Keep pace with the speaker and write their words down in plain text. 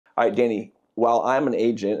All right, Danny, while I'm an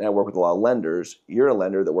agent and I work with a lot of lenders, you're a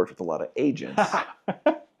lender that works with a lot of agents.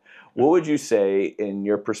 What would you say, in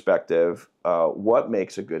your perspective, what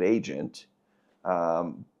makes a good agent?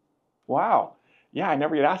 Um, Wow. Yeah, I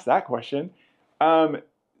never get asked that question. Um,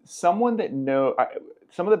 someone that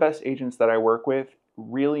some of the best agents that I work with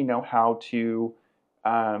really know how to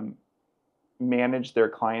um, manage their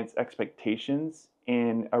clients' expectations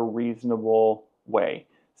in a reasonable way.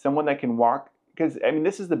 Someone that can walk, because I mean,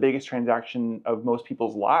 this is the biggest transaction of most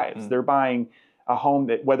people's lives. Mm. They're buying a home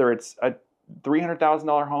that, whether it's a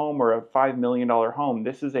 $300,000 home or a $5 million home,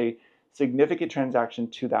 this is a significant transaction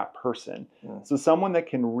to that person. Mm. So, someone that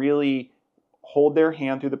can really hold their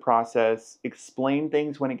hand through the process, explain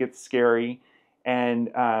things when it gets scary, and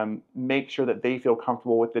make sure that they feel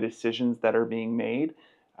comfortable with the decisions that are being made.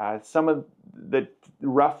 Some of the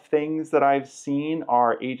rough things that I've seen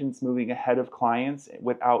are agents moving ahead of clients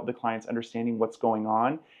without the clients understanding what's going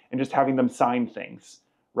on and just having them sign things,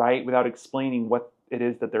 right? Without explaining what it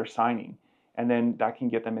is that they're signing. And then that can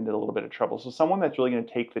get them into a little bit of trouble. So someone that's really going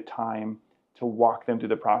to take the time to walk them through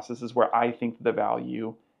the process is where I think the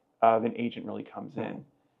value of an agent really comes in,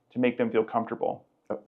 to make them feel comfortable.